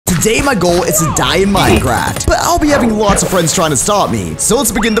today my goal is to die in Minecraft, but I'll be having lots of friends trying to stop me. So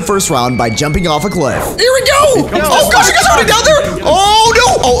let's begin the first round by jumping off a cliff. Here we go! Oh gosh, you guys are already down there? Oh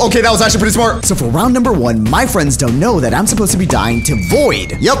no! Oh, okay, that was actually pretty smart. So for round number 1, my friends don't know that I'm supposed to be dying to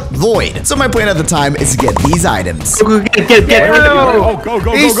Void. Yep, Void. So my plan at the time is to get these items. Get Go.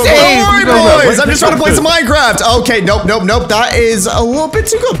 Don't worry, boys. I'm just trying to play some Minecraft. Okay, nope. That is a little bit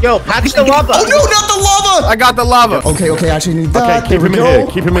too good. Yo, package the lava. Oh no, not the lava. I got the lava. Okay, I actually need that. Okay, keep him in here.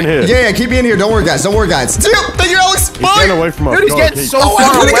 Keep him in here. Yeah, keep me in here. Don't worry, guys. Thank you, Alex. Bye. Get away from us. Dude, he's getting so far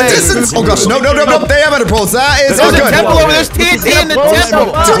I'm away. distance. Oh gosh, no. They have Enderpearls. That is not There's a good. temple over there. There's TNT in the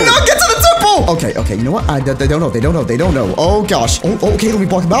temple. Do not get to the temple. Okay, you know what? They don't know. Oh gosh. Okay, let me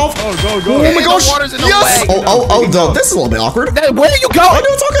block them off. Oh my gosh. Yes. Oh, this is a little bit awkward. Where are you Oh going?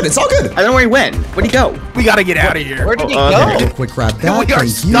 no, it's all good. I don't know where he went. Where'd he go? We gotta get out of here. Where did he go? Quick grab that. We are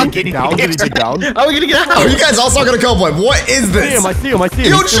stuck in Down? Did he get down? How are we gonna get out? Oh, you guys all stuck on a cobweb. What is this? I see him.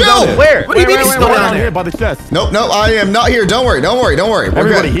 Yo, chill. Where? What do you mean he's still Down down here there? by the chest. Nope, I am not here. Don't worry. We're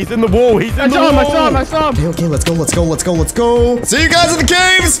Everybody, good. he's in the wall. He's in the wall. I saw him. Okay, let's go. See you guys in the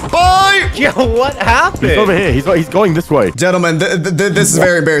caves. Bye. Yo, what happened? He's over here. He's going this way. Gentlemen, this is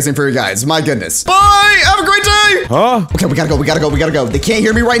very embarrassing for you guys. My goodness. Bye. Have a great day. Huh? Okay, we gotta go. They can't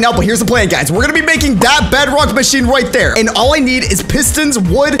hear me right now, but here's the plan, guys. We're gonna be making that bedrock machine right there. And all I need is pistons,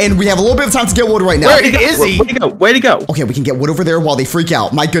 wood, and we have a little bit of time to get wood right now. Where is he? Where'd he go? Okay, we can get wood over there while they freak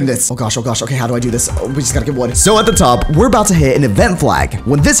out. My goodness. Oh gosh. Okay, how do I do this? Oh, we just gotta get wood. So at the top, we're about to hit an event flag.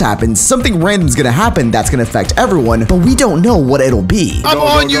 When this happens, something random is gonna happen that's gonna affect everyone, but we don't know what it'll be. I'm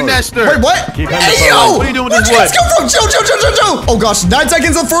on you, Nestor. Wait, what? Keep him Hey, the yo! phone. What are you doing with Where'd this you guys wood? come from? Chill. Oh gosh, 9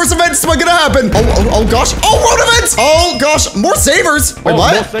 seconds of first event. What's gonna happen? Oh gosh. Oh, road events. Oh gosh, more savers. Wait,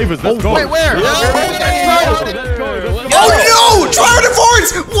 what? More savers. Let's go. Wait, where? Oh no! Trident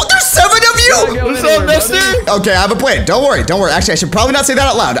Forts! What? There's 7 of you! What's up, Nestor? Okay, I have a plan. Don't worry. Actually, I should probably not say that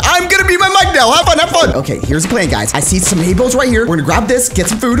out loud. I'm gonna be my mic now. Have fun. Okay, here's the plan, guys. I see some hay bales right here. We're gonna grab this, get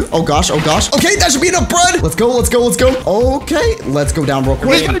some food. Oh gosh. Okay, that should be enough bread. Let's go. Okay, let's go down real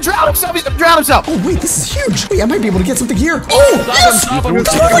quick. He's gonna drown himself. Oh wait, this is huge. Wait, I might be able to get something here. Oh yes!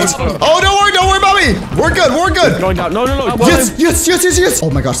 That's perfect. Oh, don't worry about me. We're good. Going down. No. Yes. Oh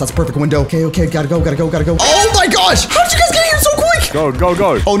my gosh, that's a perfect window. Okay, gotta go. Oh my gosh, how did you guys get here so quick? Go.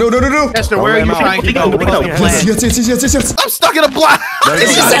 Oh no. Nestor, where are you trying to go? What is your plan? Yes. I'm stuck in a block. Did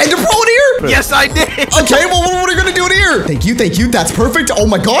you just end a pro in here? Yes, I did. Okay, well, what are you gonna do in here? Thank you. That's perfect. Oh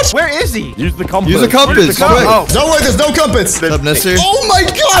my gosh. Where is he? Use the compass. Oh, Don't worry, there's no compass. What's up, Nestor? Oh my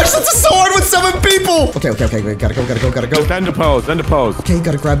gosh, this is so hard with 7 people. Okay, gotta go. Stand pose. Okay,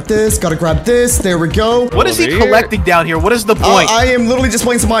 gotta grab this. There we go. what is he collecting down here? What is the point? I am literally just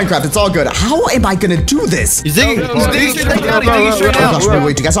playing some Minecraft. It's all good. How am I gonna do this? He's digging. He's digging straight down. Oh gosh,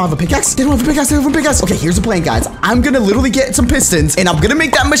 wait, do you guys don't have a pickaxe? They don't have a pickaxe. Okay, here's the plan, guys. I'm gonna literally get some pistons, and I'm gonna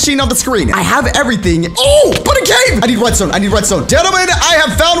make that machine on the screen. I have everything. Oh, but a cave! I need redstone. Gentlemen, I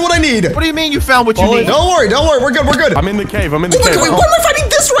have found what I need. What do you mean you found what you need? Don't worry. We're good. I'm in the cave. Oh my god, wait, why am I finding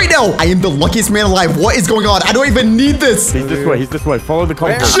this right now? I am the luckiest man alive. What is going on? I don't even need this. He's this way. Follow the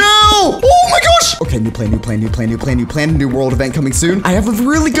compass. Chill! Oh my gosh! Okay, new plan. New world event coming soon. I have a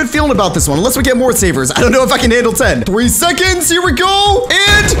really good feeling about this one, unless we get more savers. I don't know if I can handle 10. 3 seconds, here we go!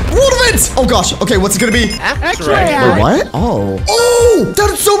 And world event! Oh gosh, okay, what's it gonna be? Wait, what? Oh, that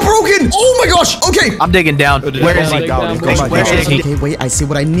is so broken! Oh my gosh, okay! I'm digging down. Where is he? Okay, wait, I see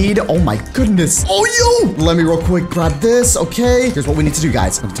what I need. Oh my goodness. Oh, yo! Let me real quick grab this, okay? Here's what we need to do,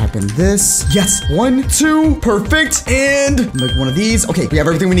 guys. I'm gonna type in this. Yes, 1, 2, perfect. And make one of these. Okay, we have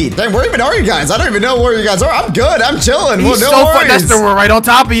everything we need. Damn, where even are you guys? I don't even know where you guys are. I'm good, I'm chilling. He's no so worries. fun, Nestor. We're right on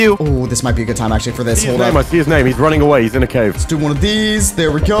top of you. Oh, this might be a good time actually for this. Hold I on. see his name. He's running away. He's in a cave. Let's do one of these.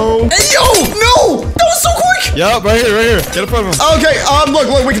 There we go. Hey, yo! No! That was so quick! Yup, right here. Get in front of him. Okay,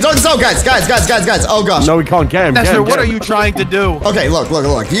 look, we can talk this out, guys. Oh gosh. No, we can't get him. Nestor, what are you trying to do? Okay, look.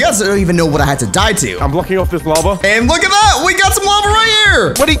 You guys don't even know what I had to die to. I'm blocking off this lava. And look at that! We got some lava right here!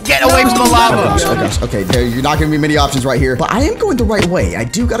 What are you get away from the lava? Oh gosh, okay, you're not giving me many options right here. But I am going the right way. I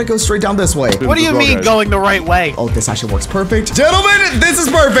do gotta go straight down this way. What do you mean going the right way? Oh, this actually works perfect. Gentlemen, this is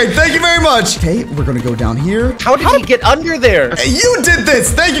perfect. Thank you very much. Okay, we're gonna go down here. How did he get under there? Hey, you did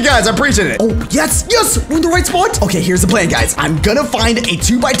this. Thank you guys. I appreciate it. Oh, yes. We're in the right spot. Okay, here's the plan, guys. I'm gonna find a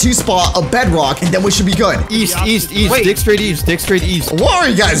 2x2 spot of bedrock, and then we should be good. East. Wait. Dig straight east. What are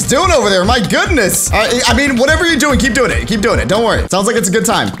you guys doing over there? My goodness. I mean, whatever you're doing, keep doing it. Don't worry. Sounds like it's a good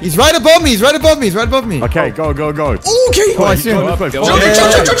time. He's right above me. Okay, go. Okay. Oh, I see him.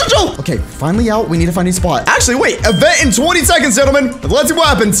 Chill. Okay, finally out. We need to find a spot. Actually, wait. Event in 20 seconds, gentlemen. Let's see what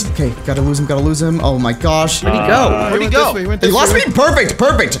happens. Okay, gotta lose him. Oh my gosh. Where'd he go? He went He this lost way. me.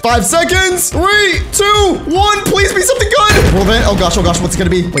 Perfect. 5 seconds. 3, 2, 1. Please be something good. World event. Oh gosh, what's it gonna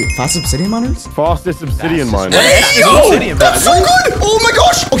be? Wait, fast obsidian miners? Fastest obsidian miner. Hey, yo! Obsidian That's so good! Oh my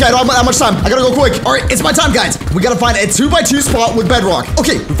gosh! Okay, I don't have that much time. I gotta go quick. All right, it's my time, guys. We gotta find a 2x2 spot with bedrock.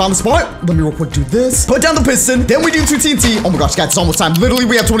 Okay, we found the spot. Let me real quick do this. Put down the piston. Then we do 2 TNT. Oh my gosh, guys, it's almost time. Literally,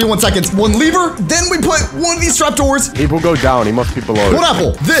 we have 21 seconds. 1 lever. Then we put one of these trapdoors. People go down. He must be below. One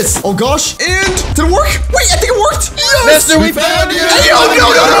apple. This. Oh gosh. And did it work? Wait, I think it worked. Yes! Mister, we found you. Hey, yo,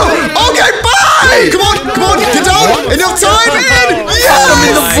 no. Okay, bye! Come on. Get down. Enough time in.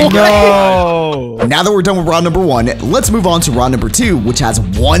 Yes! No. Now that we're done with round number 1, let's move on to round number 2, which has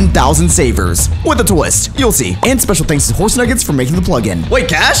 1,000 savers. With a twist, you'll see. And special thanks to Horse Nuggets for making the plugin. Wait,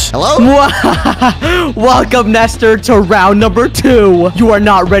 Cash? Hello? Welcome, Nestor, to round number 2. You are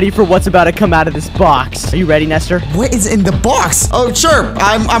not ready for what's about to come out of this box. Are you ready, Nestor? What is in the box? Oh, sure.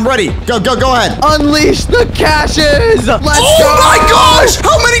 I'm ready. Go ahead. Unleash the caches! Let's go! Oh my gosh!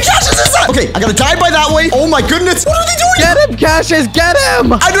 How many caches is that? Okay, I gotta die by that way. Oh my goodness. What are they doing? Get him, caches! Get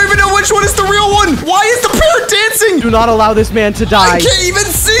him! I don't even know which one is the real one. Why is the parrot dancing? Do not allow this man to die. I can't even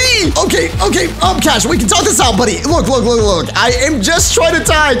see. Okay. Cash, we can talk this out, buddy. Look. I am just trying to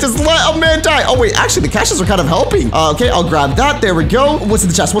die. Just let a man die. Oh, wait. Actually, the caches are kind of helping. Okay, I'll grab that. There we go. What's in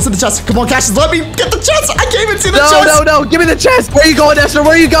the chest? Come on, caches. Let me get the chest. I can't even see the chest. No. Give me the chest. Where are you going, Nestor?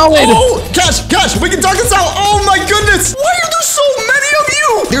 Where are you going? Oh, Cash. We can talk this out. Oh, my goodness. Why are there so many of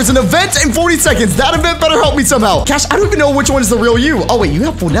you? There's an event in 40 seconds. That event better help me somehow. Cash, I don't even know which one is the real you. Oh, wait. You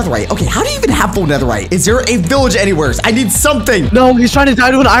have full netherite. Okay, how do you even have full netherite? Is there a village anywhere? I need something. No, he's trying to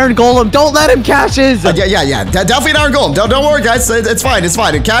die to an iron golem. Don't let him, caches. Yeah. Definitely an iron golem. Don't worry, guys. It's fine.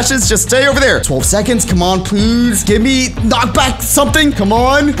 And caches, just stay over there. 12 seconds. Come on, please. Give me knockback something. Come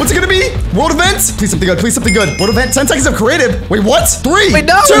on. What's it gonna be? World events? Please something good. World event. 10 seconds of creative. Wait, what? 3, Wait,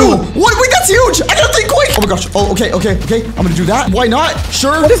 no. 2, 1. Wait, that's huge. I gotta think quick. Oh my gosh. Oh, okay. I'm gonna do that. Why not?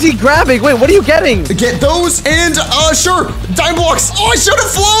 Sure. What is he grabbing? Wait, what are you getting? Get those and sure. Dime blocks. Oh, I should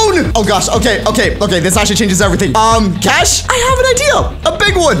have flown. Oh gosh. Okay. This actually changes everything. Cash, I have an idea. A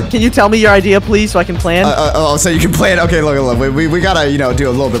big one. Can you tell me your idea, please, so I can plan? So you can plan. Okay, look. We gotta, do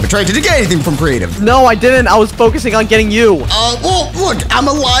a little bit of a trade. Did you get anything from creative? No, I didn't. I was focusing on getting you. Well, look, I'm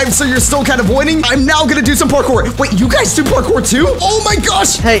alive, so you're still kind of winning. I'm now gonna do some parkour. Wait, you guys do parkour too? Oh my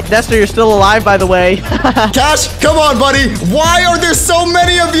gosh. Hey, Nestor, you're still alive, by the way. Cash, come on, buddy. Why are there so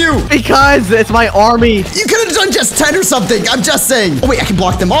many of you? Because it's my army. You could have done just 10 or something. I'm just saying. Oh, wait, I can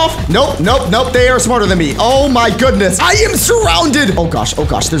block them off. Nope. They are smarter than me. Oh my goodness. I am surrounded. Oh gosh.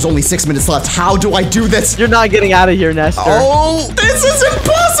 There's only 6 minutes left. How do I do this? You're not getting out of here, Nestor. Oh, this is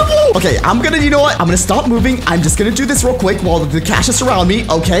impossible. Okay, I'm gonna stop moving. I'm just gonna do this real quick while the caches surround me.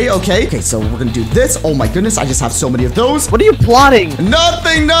 Okay. Okay, so we're gonna do this. Oh my goodness, I just have so many of those. What are you plotting?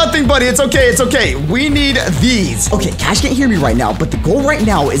 Nothing, buddy. It's okay. We need these. Okay, Cash can't hear me right now, but the goal right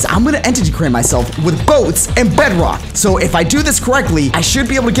now is I'm gonna entity crane myself with boats and bedrock. So if I do this correctly, I should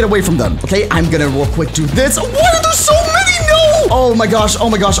be able to get away from them. Okay, I'm gonna real quick do this. Why are there so many? No! Oh my gosh.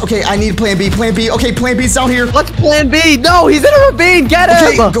 Okay, I need plan B. Okay, plan B's down here. What's plan B? No, he's in a ravine. Get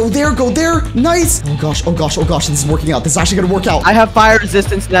him! Okay, go there. Nice. Oh gosh. This is working out. This is actually gonna work out. I have fire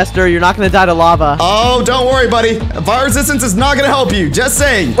resistance, Nestor. You're not gonna die to lava. Oh, don't worry, buddy. Fire resistance is not gonna help you. Just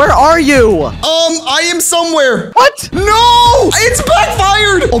saying. Where are you? I am somewhere. What? No! It's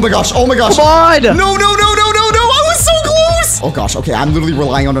backfired! Oh my gosh. Come on! No. I was so close! Oh gosh, okay, I'm literally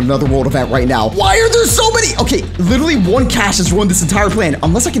relying on another world event right now. Why are there so many? Okay, literally one cache has ruined this entire plan,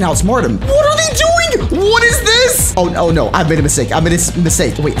 unless I can outsmart him. What are they doing? What is this? Oh no, I've made a mistake.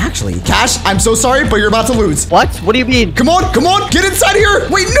 Wait, actually, Cash, I'm so sorry, but you're about to lose. What? What do you mean? Come on, get inside here.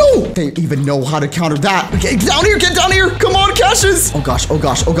 Wait, no! They don't even know how to counter that. Okay, get down here. Come on, Caches. Oh gosh.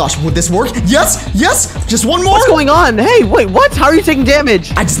 Would this work? Yes. Just one more. What's going on? Hey, wait, what? How are you taking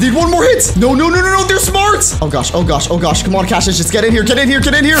damage? I just need one more hit. No, they're smart. Oh gosh. Come on, Caches, just get in here.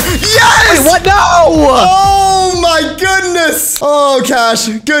 Yes! Wait, what? No! Oh my goodness. Oh, Cash,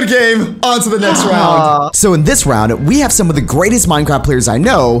 good game. On to the next round. So in this round, we have some of the greatest Minecraft players I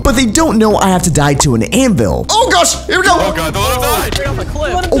know, but they don't know I have to die to an anvil. Oh gosh, here we go. Oh god, don't let him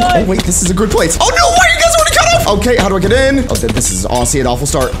die. Oh wait, this is a good place. Oh no, why are you guys already cut off? Okay, how do I get in? Oh, this is honestly an awful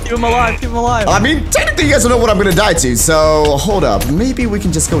start. Keep him alive. I mean, technically you guys don't know what I'm gonna die to, so hold up. Maybe we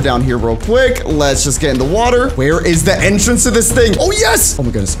can just go down here real quick. Let's just get in the water. Where is the entrance to this thing? Oh yes! Oh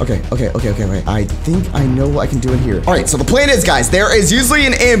my goodness. Okay, wait. I think I know what I can do in here. All right, so the plan is, guys, there is usually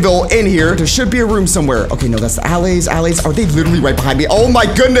an anvil in here. There should be a room somewhere. Okay, no, that's the alleys. Are they literally right behind me? Oh my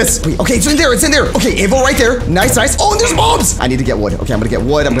goodness. Wait, okay, it's in there. Okay, anvil right there. Nice. Oh, and there's mobs. I need to get wood. Okay, I'm gonna get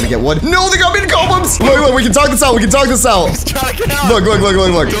wood. No, they got me in golems. Wait, we can talk this out. We can talk this out. He's trying to get out. Look. Don't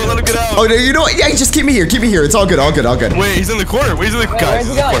let him get out. Oh, no, you know what? Yeah, just keep me here. It's all good. Wait, he's in the corner. Where's the guys?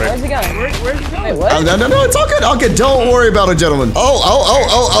 Where's he going? Where's he going? Where's he going? Wait, what? No, it's all good. Don't worry about it, gentlemen.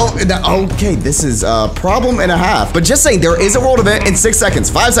 Oh. Now, okay, this is a problem and a half. But just saying, there is a world event in 6 seconds.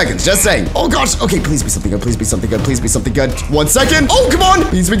 5 seconds, just saying. Oh, gosh. Okay, please be something good. Please be something good. 1 second. Oh, come on.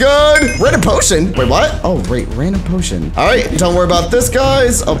 Please be good. Random potion. Wait, what? Oh, wait, random potion. All right, don't worry about this,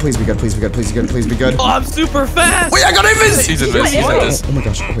 guys. Oh, please be good. Oh, I'm super fast. Wait, I got invis. He's in this. Oh my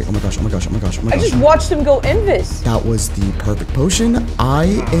gosh. I just watched him go invis. That was the perfect potion. I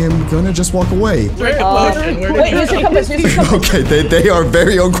am gonna just walk away. Wait, use your compass. Okay, they are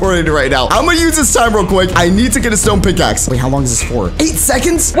very uncoordinated right now. I'm gonna use this time real quick. I need to get a stone pickaxe. Wait, how long is this for? 8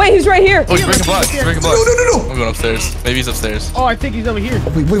 seconds? Wait, he's right here. Oh, he's breaking blocks. No. I'm going upstairs. Maybe he's upstairs. Oh, I think he's over here.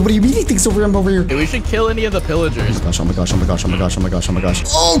 Wait, what do you mean he thinks over here? I'm over here. Hey, we should kill any of the pillagers. Oh my gosh.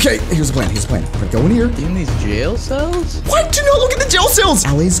 Okay, here's the plan. We're gonna go in here. In these jail cells? What? Do not look at the jail cells.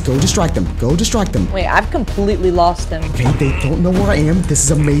 Allies, go distract them. Wait, I've completely lost him. Okay, they don't know where I am. This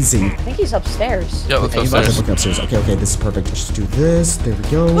is amazing. I think he's upstairs. Yeah, let's go Okay, upstairs. looking upstairs. Okay, this is perfect. Just do this. There we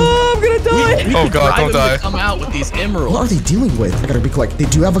go. Oh, I'm gonna die. Oh god, don't die. Come out with these emeralds. What are they dealing with? I gotta be quick. They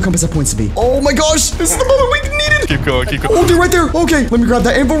do have a compass that points to me. Oh my gosh, this is the moment we needed. Keep going. Oh, they're right there. Okay, let me grab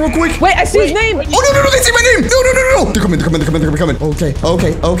that info real quick. Wait, I see his name. Oh, no, they see my name. No. They're coming.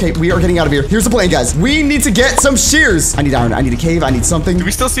 Okay, we are getting out of here. Here's the plan, guys. We need to get some shears. I need iron. I need a cave. I need something. Do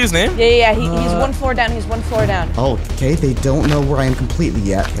we still see his name? Yeah. He's 1 floor down. He's 1 floor down. Oh, okay, they don't know where I am completely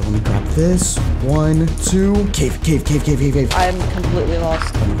yet. Okay, let me grab this. 1, 2. Cave. I'm completely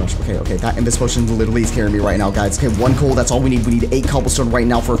lost. Oh my gosh, okay. That invis potion literally is carrying me right now, guys. Okay, 1 coal, that's all we need. We need 8 cobblestone right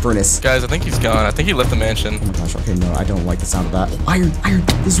now for a furnace. Guys, I think he's gone. I think he left the mansion. Oh my gosh, okay, no, I don't like the sound of that. Oh, iron.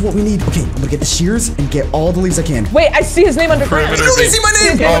 This is what we need. Okay, I'm gonna get the shears and get all the leaves I can. Wait, I see his name underground. Perimeter. You see my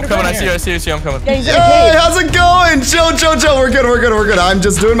name? Oh, I'm coming. I see you. I'm coming. Yeah, he's in a Hey, cave. how's it going? Chill. We're good. I'm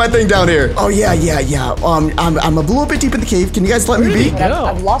just doing my thing down here. Oh, yeah. I'm a little bit deep in the cave. Can you guys let me be? But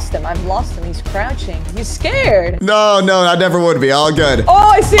I've lost him. He's crouching. He's scared. No, I never would be. All good. Oh,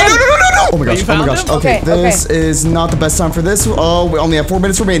 I see him. No. Oh my gosh. Okay, Okay, this is not the best time for this. Oh, we only have 4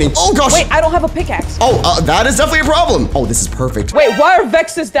 minutes remaining. Oh gosh. Wait, I don't have a pickaxe. Oh, that is definitely a problem. Oh, this is perfect. Wait, why are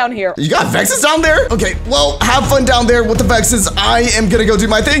Vexes down here? You got Vexes down there? Okay, well, have fun down there with the Vexes. I am gonna go do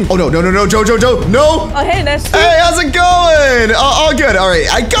my thing. Oh, no, Joe, no. Oh, hey, Ness. Hey, how's it going? All good. All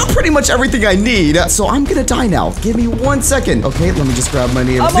right, I got pretty much everything I need, so I'm gonna die now. Give me 1 second. Okay, let me just grab my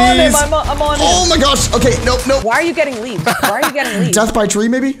name of I'm these. on him. I'm on him. Oh my gosh. Okay, nope. Why are you getting leaves? Death by tree,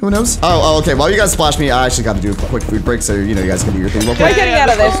 maybe? Who knows? Oh, okay. While you guys splash me, I actually got to do a quick food break, so you guys can do your thing real Try quick. getting out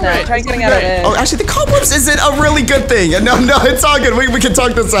of this now. Try getting out of this. Oh, actually, the cobwebs isn't a really good thing. No, it's all good. We can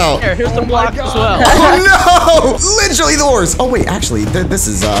talk this out. Here's some blocks as well. Oh no! Literally the worst. Oh wait, actually, this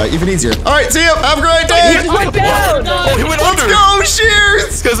is even easier. All right, see you. Have a great day. He just went down. Oh, he went Let's under. go,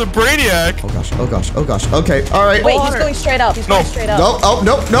 Shears. Because of Brainiac. Oh gosh. Okay, all right. Wait, he's going straight up. No.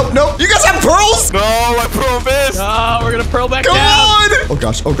 Nope. You guys have pearls? No, I put on this. Oh, we're gonna pearl back Come down. on! Oh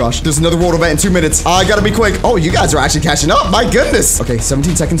gosh. There's another world event in 2 minutes. I gotta be quick. Oh, you guys are actually catching up. My goodness. Okay,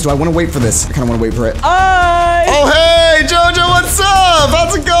 17 seconds. Do I want to wait for this? I kind of want to wait for it. Oh, hey, Jojo, what's up?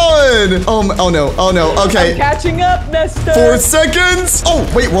 How's it going? Oh no. Okay. I'm catching up, Nesta. 4 seconds. Oh,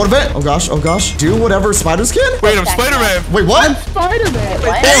 wait, world event. Oh gosh. Do whatever spiders can. Wait, I'm Spider-Man. Wait, what? Spider-Man.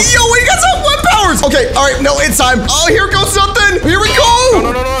 What? Hey, yo, you guys have web powers. Okay, all right, no, it's time. Oh, here goes something. Here we go.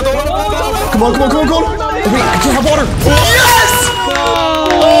 No. Come on. Wait, I can't have water. Yes!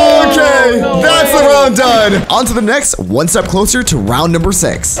 Okay, that's the round done. On to the next, 1 step closer to round number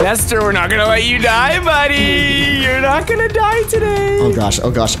 6. Nester, we're not gonna let you die, buddy. You're not gonna die today. Oh gosh,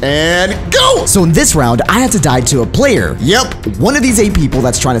 and go! So in this round, I have to die to a player. Yep, one of these 8 people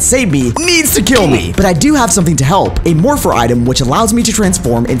that's trying to save me needs to kill me. But I do have something to help, a morpher item which allows me to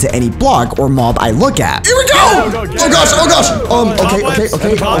transform into any block or mob I look at. Here we go! Oh gosh.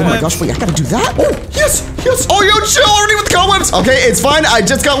 Okay. Oh my gosh, wait, I gotta do that? Oh, yes. Oh, yo, chill already with the cobwebs. Okay, it's fine. I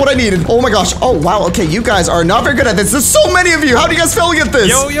just got what I needed. Oh my gosh. Oh, wow. Okay, you guys are not very good at this. There's so many of you. How do you guys failing at this?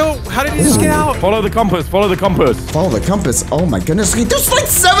 Yo, how did you just get out? Follow the compass. Follow the compass. Oh my goodness. Okay, there's like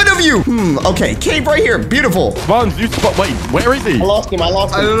 7 of you. Okay, cave right here. Beautiful. Buns, you spot. Wait, where is he? I lost him. Follow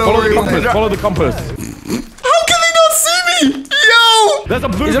the compass. How can they not see me? Yo! There's a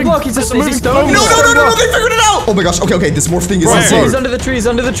moving. He's a block. He's a moving stone. No, they figured it out. Oh my gosh. Okay, this morph thing is insane. He's under the tree. He's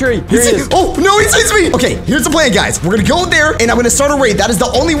under the tree. Here he is. Oh, no, he sees me. Okay, here's the plan, guys. We're gonna go in there, and I'm gonna start a raid. That is the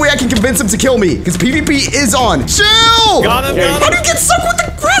only way I can convince him to kill me, because PvP is on. Chill. Got him. How do you get stuck with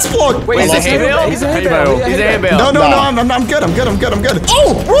the grass block? Wait, He's a hay bale? He's a hay Hay bale. bale. He's a hay bale. No, I'm good. I'm good.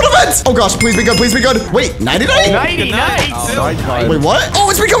 Oh, road events. Oh gosh, please be good. Wait, 99? 90 nights. Wait, what? Oh,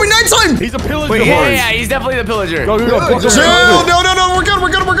 it's becoming nighttime. He's a pillager. Wait, yeah, he's definitely the pillager. Go. Chill. No,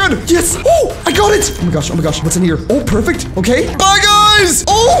 we're good. Yes. Oh, I got it. Oh my gosh, what's in here? Oh, perfect. Okay. Bye, guys.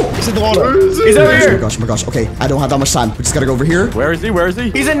 Oh, He's in the water. He's over here. Oh my gosh. Okay, I don't have that much time. We just gotta go over here. Where is he?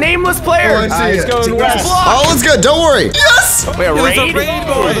 He's a nameless player. He's going west. Oh, it's good. Don't worry. Yes. Wait, a raid?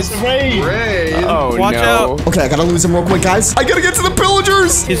 Oh, Watch out. Okay, I gotta lose him real quick, guys. I gotta get to the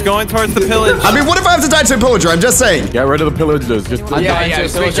pillagers. He's going towards the pillage. I mean, what if I have to die to a pillager? I'm just saying. Get rid of the pillagers. Just Yeah,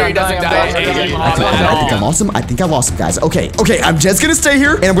 just make sure he doesn't die. I think I lost him. I think I lost him, guys. Okay, I'm just gonna stay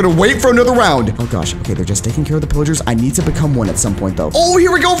here, and I'm gonna wait for another round. Oh gosh, okay, they're just taking care of the pillagers. I need to become one at some point, though. Oh,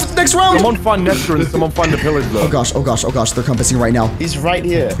 here we go for the next round. Someone find Nestor and someone find the pillager. Oh gosh, they're compassing right now. He's right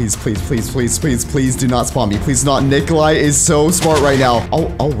here. Please do not spawn me. Please not. Nikolai is so smart right now.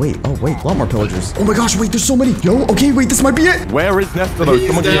 Oh wait, a lot more pillagers. Oh my gosh, wait, there's so many. Yo, okay, wait, this might be it. Where is Nestor though?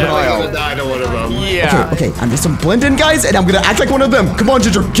 Someone keep an eye out. Yeah. Okay, I'm just gonna blend in, guys, and I'm gonna act like one of them. Come on,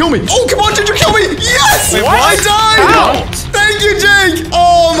 Ginger, kill me. Oh, come on, Ginger, kill me. Yes! I died! Thank you, Jake.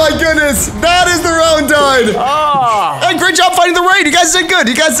 Oh my goodness, that is the round done. Hey, great job fighting the raid. You guys did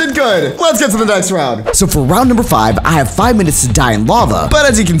good. Let's get to the next round. So for round number 5, I have 5 minutes to die in lava. But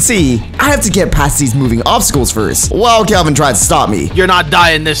as you can see, I have to get past these moving obstacles first. While Calvin tried to stop me. You're not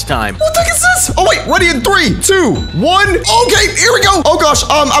dying this time. What the heck is this? Oh wait, ready in 3, 2, 1. Okay, here we go. Oh gosh,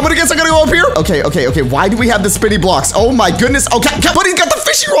 I'm gonna guess I gotta go up here. Okay. Why do we have the spinny blocks? Oh my goodness. Okay, buddy's got the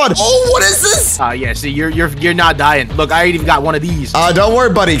fishing rod. Oh, what is this? Yeah. See, you're not dying. Look, I even got one of these. Don't worry,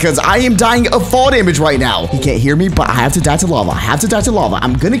 buddy, because I am dying of fall damage right now. He can't hear me, but I have to die to lava.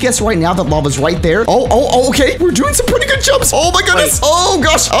 I'm gonna guess right now that lava's right there. Oh, okay. We're doing some pretty good jumps. Oh my goodness. Wait. Oh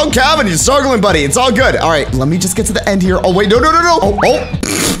gosh. Oh, Calvin, you're struggling, buddy. It's all good. All right, let me just get to the end here. Oh wait, no. Oh.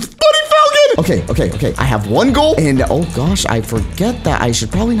 Buddy Falcon. Okay. I have one goal, and oh gosh, I forget that I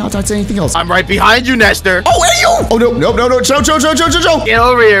should probably not die to anything else. I'm right behind you, Nestor. Oh, hey you! Oh no! Chill. Get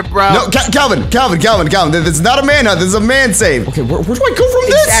over here, bro. No, Calvin. This is not a man hunt. This is a man save. Okay, where do I go from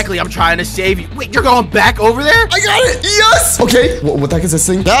this? Exactly. I'm trying to save you. Wait, you're going back over there? I got it. Yes. Okay. What the heck is this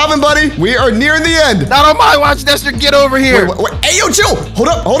thing? Calvin, buddy, we are nearing the end. Not on my watch, Nestor. Get over here. Wait. Hey, yo, chill. Hold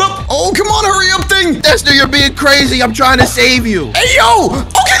up. Oh, come on, hurry up, thing. Nestor, you're being crazy. I'm trying to save you. Hey, yo.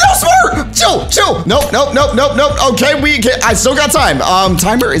 Okay, that was smart. Chill. Nope. Okay, I still got time.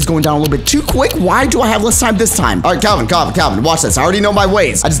 Timer is going down a little bit too quick. Why do I have less time this time? All right, Calvin, watch this. I already know my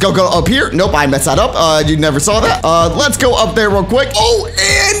ways. I just go up here. Nope, I messed that up. You never saw that. Let's go up there real quick. Oh,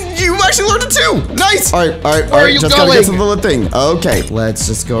 and you actually learned it too. Nice. All right. Where are you just going? Gotta get to the little thing. Okay, let's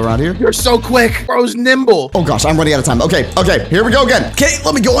just go around here. You're so quick. Bro's nimble. Oh gosh, I'm running out of time. Okay, here we go again. Okay,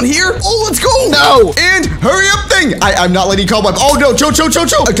 let me go in here. Oh, let's go. No. And hurry up thing. I'm not letting you call my. Oh no, chill.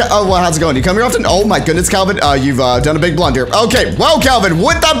 Okay, well, how's it going? You come here often? Oh my goodness, Calvin, you've done a big blunder. Okay, well, Calvin,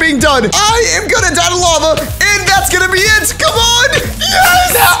 with that being done, I am gonna die to lava, and that's gonna be it. Come on.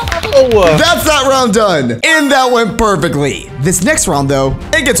 Yes. No. That's that round done. And that went perfectly. This next round, though,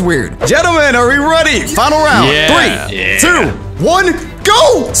 it gets weird. Gentlemen, are we ready? Final round. Yeah. 3, 2, 1.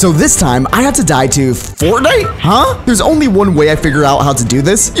 Go! So this time, I have to die to Fortnite? Huh? There's only one way I figure out how to do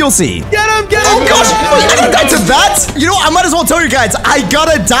this. You'll see. Get him! Oh gosh! Wait, I gotta die to that? You know, I might as well tell you guys, I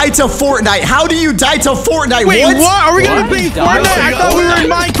gotta die to Fortnite. How do you die to Fortnite? Wait, what? Are we gonna play Fortnite? I thought we were in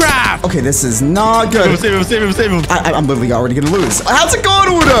Minecraft. Okay, this is not good. Save him. I'm literally already gonna lose. How's it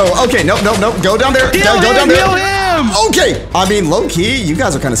going, Udo? Okay, nope. Go down there. Go down there. Heal him! Okay. I mean, low key, you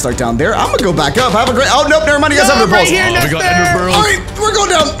guys are kind of stuck down there. I'm gonna go back up. Have a great. Oh, nope, never mind. You guys have the right pulse. here, We got ender pearls. All right, we're going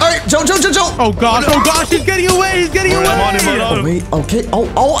down. All right, Joe. Oh gosh, he's getting away. Oh, wait, okay.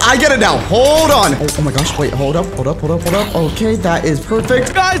 Oh, I get it now. Hold on. Oh my gosh, wait, hold up. Okay, that is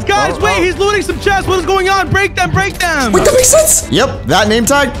perfect. Guys, wait, he's looting some chests. What is going on? Break them. Wait, that makes sense. Yep, that name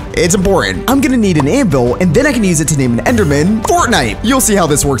tag, it's important. I'm gonna need an anvil, and then I can use it to name an Enderman Fortnite. You'll see how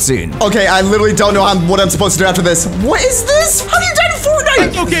this works soon. Okay, I literally don't know what I'm supposed to do after this. What is this? How do you die to Fortnite?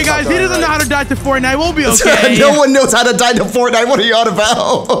 It's okay, guys. He doesn't know how to die to Fortnite. We'll be okay. No one knows how to die to Fortnite. What are you on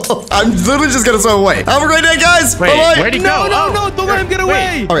about? I'm literally just gonna swim away. Have a great day, guys. Wait, Bye-bye. where'd he No, go? no, no. Don't let him get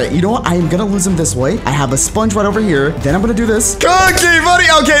away. All right, you know what? I am gonna lose him this way. I have a sponge right over here. Then I'm gonna do this. Cookie, buddy.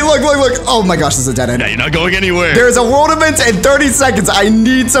 Okay, look. Oh my gosh, this is a dead end. Yeah, you're not going anywhere. There's a world event in 30 seconds. I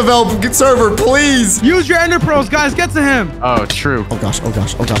need some help, server, please. Use your ender pearls, guys. Get to him. Oh, true. Oh gosh.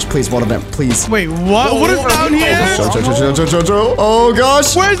 Please, world event, please. Wait, what? What is down here? Joe. Oh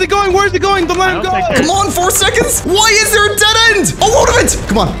gosh. Where is it going? Where is it going? Don't let him go. Come on, 4 seconds. Why is there a dead end? Oh, world event.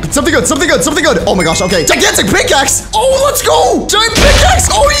 Come on. Something good. Oh my gosh. Okay. Gigantic pickaxe. Oh, let's go. Giant pickaxe.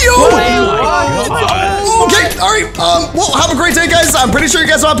 Oh, yo. Okay. All right. Well, have a great day, guys. I'm pretty sure you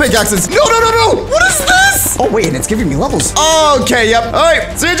guys want pickaxes. No. What is this? Oh, wait, and it's giving me levels. Okay. Yep. All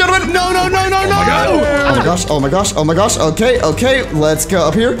right. See you, gentlemen. No. Oh my gosh. Okay. Let's go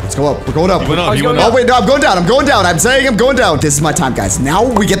up here. Let's go up. We're going up. He went Oh, up. wait, no, I'm going down. I'm saying I'm going down. This is my time, guys. Now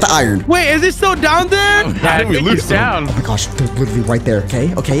we get the iron. Wait, is it still down there? Yeah, I we think lose he's down. Oh my gosh, they're literally right there.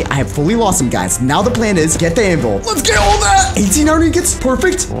 Okay. I have fully lost them, guys. Now the plan is get the anvil. Let's get all that. 18 iron ingots.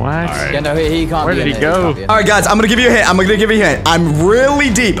 Perfect. What? Yeah, no, he can't. Where be did in he there. go? Can't be in All right, guys, I'm gonna give you a hint. I'm really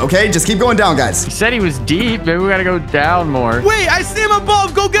deep, okay? Just keep going down, guys. He said he was deep. Maybe we gotta go down more. Wait, I see him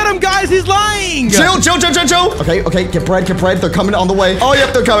above. Go get him, guys. He's lying. Chill. Okay, get bread. They're coming on the way. Oh,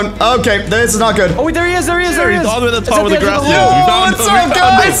 yep, they're coming. Okay, this is not good. Oh, wait, there he is. He's all the way at the top of the grass. Oh, what's up,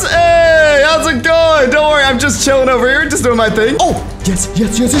 guys? Hey, how's it going? Don't worry, I'm just chilling over here, just doing my thing. Oh,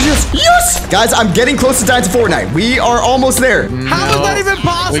 yes. Guys, I'm getting close to dying to Fortnite. We are almost there. How is that even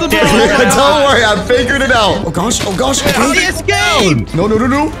possible? Don't worry, I figured it out. Oh gosh. How he escaped? No.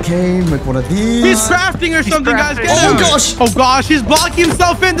 Okay, make one of these. He's crafting or something, guys. Get Oh him. gosh. Oh gosh, he's blocking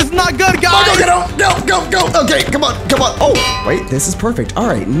himself in. This is not good, guys. Go, get out. Go. Okay, come on. Oh, wait, this is perfect. All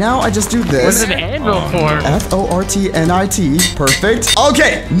right, now I just do What's this. an anvil for? Fortnite. Perfect.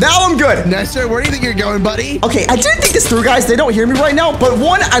 Okay, now I'm good. Nestor, where do you think you're going, buddy? Okay, I didn't think this through, guys. They don't hear me right now. But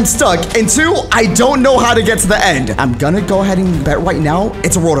one, I'm stuck. And two, I don't know how to get to the end. I'm gonna go ahead and bet right now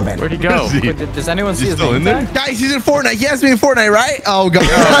it's a world event. Where'd he go? Does anyone see He's his still in name there? tag? Guys, he's in Fortnite. He has me in Fortnite, right? Oh, God.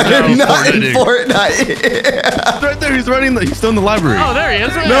 I'm not in Fortnite. Fortnite. He's right there. He's still in the library. Oh, there he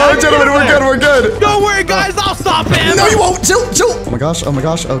is. No, gentlemen, we're good. Don't worry, guys. I'll stop him. No, you won't. Chill. Oh my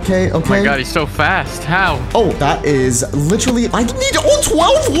gosh. Okay. Oh my god, he's so fast. How? Oh, that is literally, I need all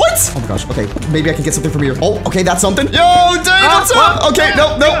 12? What? Oh my gosh. Okay, maybe I can get something from here. Oh, okay, that's something. Yo, Dave, what's up? Okay,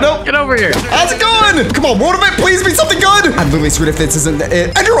 no. Get over here. How's it going? Come on, world event, please be something good. I'm literally screwed if this isn't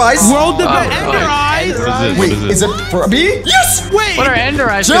it. Ender eyes. World event. Ender eyes. Wait, is it for me? Yes. Wait. What are ender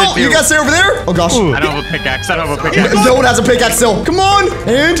eyes Jill, gonna do? you guys stay over there? Oh gosh. I don't have a pickaxe. No one has a pickaxe still. Come on.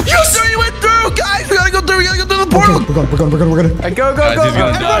 And yes. He went through, guys. We gotta go through the portal. We're going. Go. Everyone go in.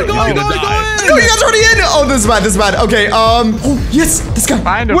 No, you guys are already in. Oh, this is bad. Okay, oh, yes, this guy.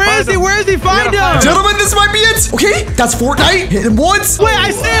 Find him. Where is he? Find him. Gentlemen, this might be it. Okay, that's Fortnite. Hit him once. Wait,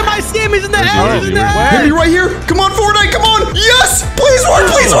 I see him. He's in the air. He's in the Hit air. me right here. Come on, Fortnite. Come on. Yes. Please work.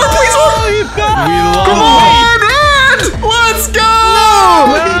 Oh, he fell. Come on, and let's go.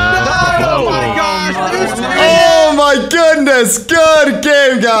 Oh my gosh. Oh my goodness. Good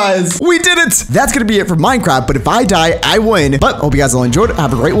game, guys. We did it. That's going to be it for Minecraft. But if I die, I win. But hope you guys all enjoyed it.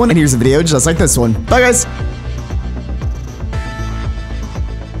 Have a great one. And here's a video just like this one. Bye, guys.